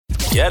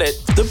Get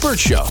it? The Burt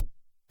Show.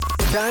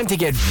 Time to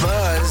get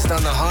buzzed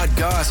on the hot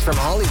goss from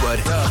Hollywood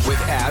with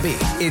Abby.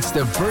 It's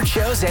the Burt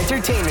Show's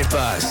Entertainment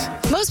Buzz.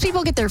 Most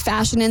people get their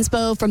fashion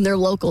inspo from their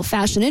local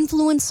fashion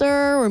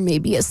influencer or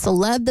maybe a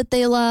celeb that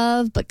they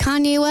love. But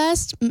Kanye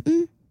West,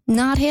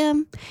 not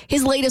him.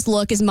 His latest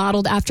look is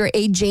modeled after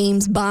a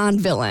James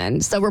Bond villain.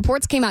 So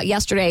reports came out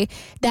yesterday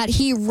that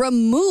he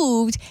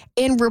removed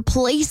and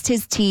replaced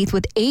his teeth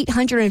with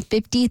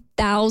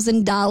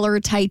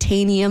 $850,000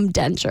 titanium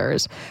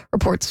dentures.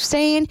 Reports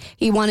saying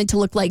he wanted to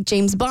look like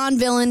James Bond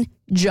villain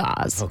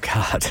Jaws. Oh,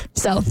 God.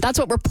 So that's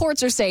what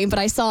reports are saying. But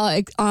I saw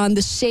on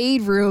the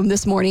Shade Room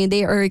this morning,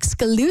 they are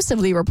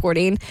exclusively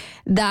reporting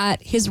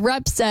that his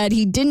rep said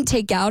he didn't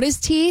take out his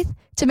teeth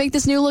to make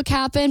this new look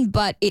happen,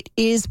 but it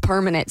is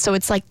permanent. So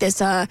it's like this,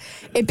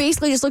 it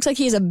basically just looks like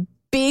he has a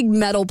big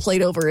metal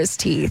plate over his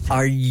teeth.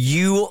 Are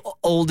you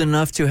old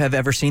enough to have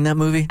ever seen that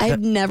movie?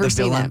 I've never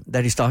seen it.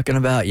 That he's talking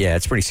about? Yeah,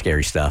 it's pretty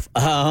scary stuff.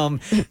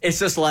 It's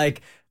just like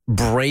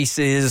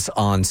braces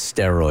on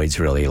steroids,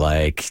 really,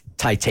 like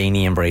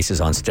titanium braces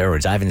on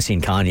steroids. I haven't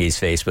seen Kanye's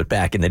face, but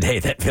back in the day,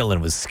 that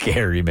villain was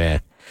scary,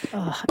 man.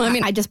 Well, I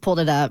mean, I just pulled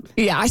it up.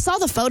 Yeah, I saw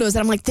the photos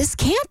and I'm like, this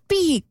can't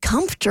be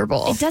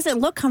comfortable. It doesn't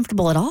look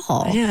comfortable at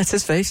all. Yeah, it's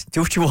his face.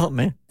 Do what you want,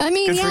 man. I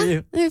mean, Good for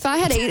you. If I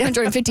had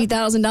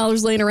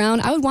 $850,000 laying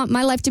around, I would want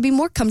my life to be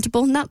more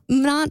comfortable, not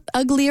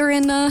uglier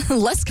and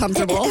less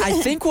comfortable. I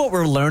think what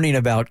we're learning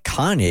about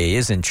Kanye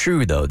isn't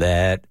true, though,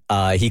 that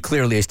he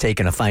clearly has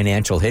taken a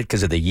financial hit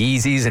because of the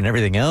Yeezys and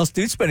everything else.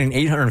 Dude's spending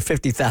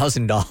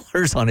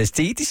 $850,000 on his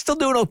teeth. He's still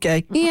doing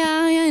okay. Yeah,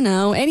 I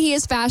know. And he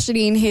is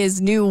fashioning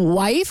his new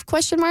wife,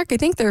 question mark. I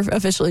think they're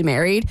officially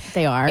married.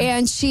 They are.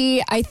 And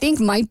she, I think,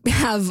 might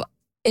have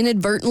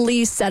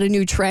inadvertently set a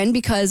new trend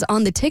because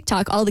on the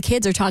TikTok, all the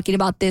kids are talking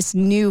about this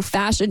new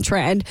fashion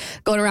trend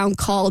going around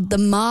called the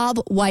mob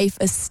wife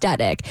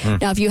aesthetic.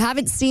 Now, if you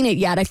haven't seen it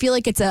yet, I feel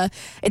like it's a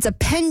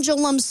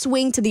pendulum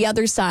swing to the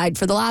other side.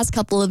 For the last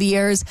couple of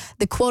years,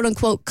 the quote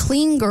unquote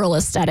clean girl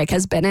aesthetic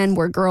has been in,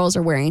 where girls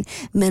are wearing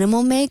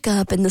minimal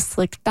makeup and the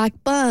slicked back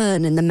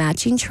bun and the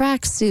matching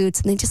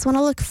tracksuits, and they just want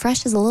to look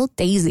fresh as a little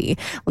daisy.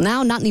 Well,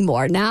 now not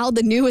anymore. Now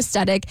the new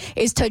aesthetic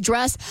is to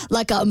dress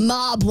like a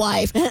mob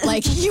wife,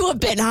 like you have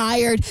been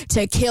hired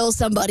to kill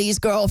somebody's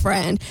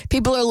girlfriend.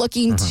 People are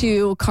looking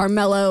to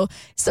Carmelo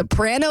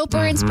Soprano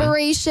for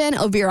inspiration,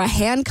 Elvira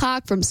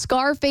Hancock from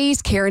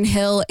Scarface, Karen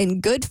Hill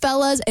in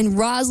Goodfellas, and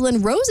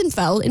Rosalind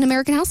Rosenfeld in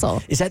American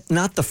Hustle. Is that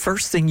not the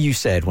first thing you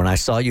said when I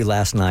saw you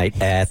last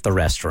night at the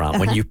restaurant?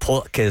 When you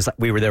pull, because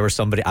we were there with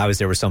somebody, I was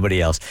there with somebody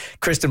else.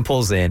 Kristen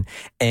pulls in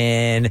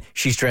and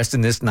she's dressed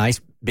in this nice,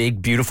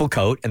 big, beautiful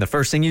coat. And the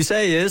first thing you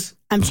say is,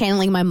 I'm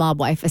channeling my mob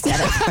wife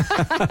aesthetic.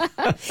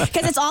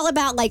 Because it's all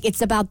about,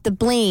 it's about the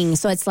bling.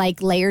 So it's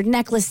like layered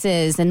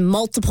necklaces and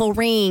multiple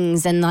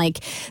rings and like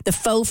the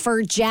faux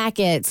fur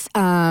jackets.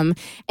 And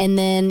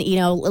then,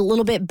 a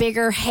little bit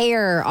bigger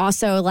hair.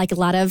 Also like a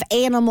lot of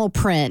animal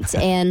print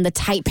and the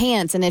tight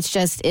pants. And it's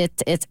just,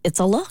 it's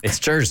a look. it's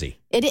Jersey.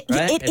 It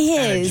Right?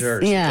 is.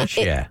 Jersey.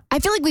 Yeah. I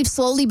feel like we've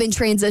slowly been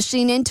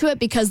transitioning into it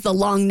because the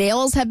long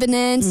nails have been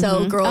in.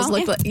 So girls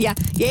look like,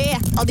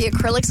 all the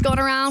acrylics going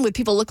around with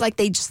people look like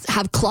they just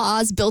have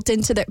claws built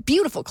into their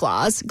beautiful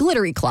claws,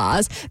 glittery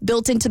claws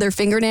built into their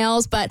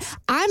fingernails. But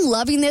I'm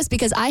loving this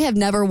because I have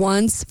never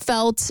once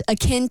felt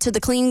akin to the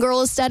clean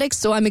girl aesthetic.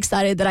 So I'm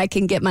excited that I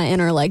can get my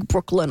inner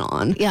Brooklyn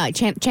on. Yeah,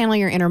 channel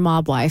your inner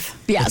mob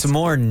wife. Yes. It's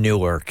more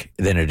Newark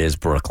than it is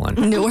Brooklyn.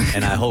 Newark.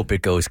 And I hope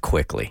it goes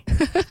quickly.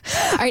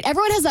 All right,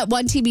 everyone has that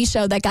one TV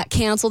show that got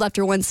canceled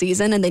after one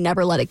season and they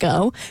never let it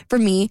go. For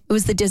me, it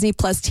was the Disney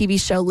Plus TV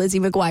show Lizzie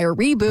McGuire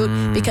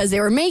reboot because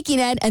they were making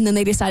it and then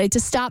they decided to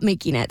stop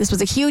making it. This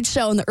was a huge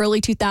show in the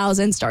early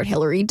 2000s, starred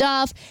Hilary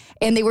Duff,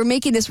 and they were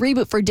making this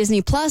reboot for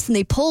Disney Plus and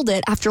they pulled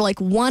it after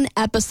one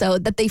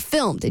episode that they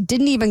filmed. It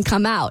didn't even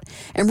come out.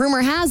 And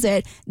rumor has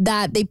it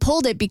that they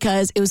pulled it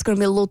because it was going to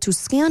be a little too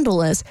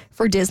scandalous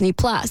for Disney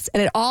Plus.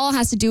 And it all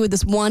has to do with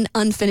this one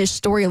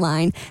unfinished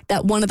storyline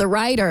that one of the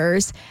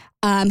writers,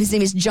 his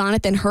name is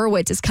Jonathan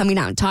Hurwitz, is coming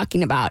out and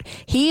talking about.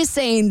 He is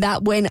saying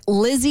that when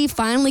Lizzie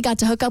finally got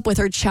to hook up with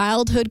her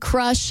childhood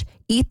crush,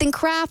 Ethan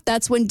Kraft,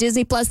 that's when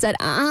Disney Plus said,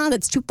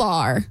 that's too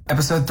far.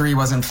 Episode 3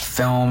 wasn't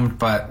filmed,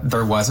 but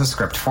there was a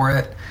script for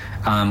it.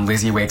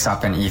 Lizzie wakes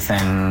up in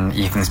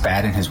Ethan's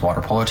bed in his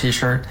water polo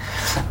t-shirt,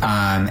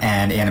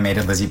 and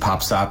animated Lizzie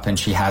pops up and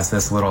she has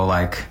this little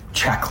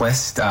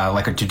checklist,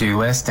 like a to-do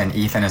list, and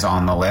Ethan is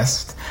on the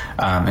list,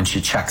 and she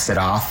checks it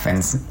off, and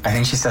I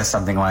think she says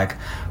something like,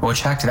 well,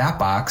 checked that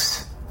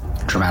box,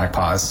 dramatic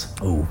pause.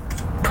 Ooh.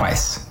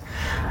 Twice.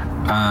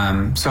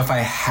 So if I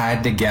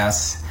had to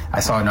guess, I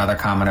saw another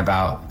comment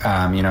about,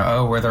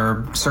 were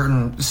there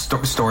certain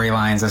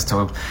storylines as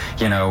to,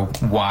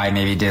 why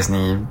maybe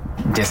Disney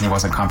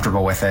wasn't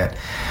comfortable with it.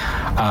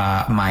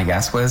 My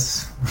guess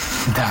was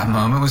that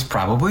moment was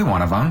probably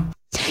one of them.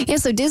 Yeah,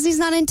 so Disney's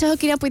not into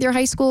hooking up with your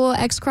high school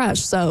ex-crush.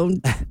 So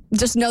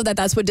just know that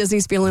that's what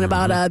Disney's feeling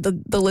about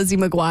the Lizzie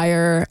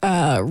McGuire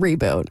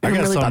reboot. I'm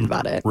really bummed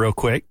about it. Real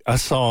quick, I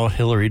saw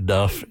Hillary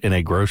Duff in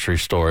a grocery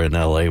store in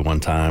L.A. one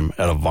time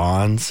at a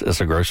Vons.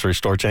 It's a grocery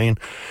store chain.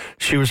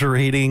 She was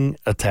reading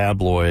a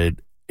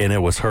tabloid, and it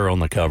was her on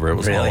the cover. It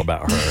was all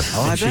about her.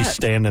 Oh, and I she's bet.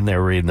 standing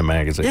there reading the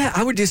magazine. Yeah,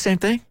 I would do the same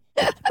thing.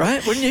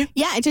 Right? Wouldn't you?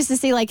 Yeah, just to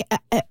see, like,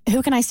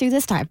 who can I sue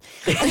this time?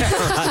 Right.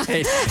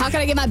 How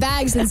can I get my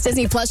bag since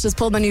Disney Plus just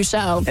pulled my new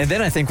show? And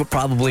then I think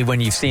probably when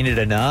you've seen it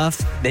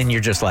enough, then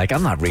you're just like,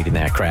 I'm not reading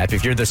that crap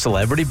if you're the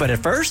celebrity. But at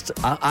first,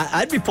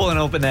 I'd be pulling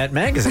open that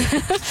magazine.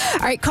 All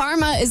right,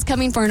 karma is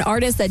coming for an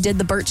artist that did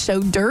the Burt Show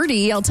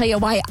dirty. I'll tell you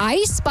why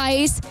Ice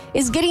Spice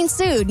is getting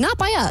sued. Not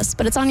by us,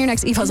 but it's on your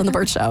next eVoz on the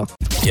Burt Show.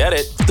 Get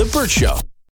it? The Burt Show.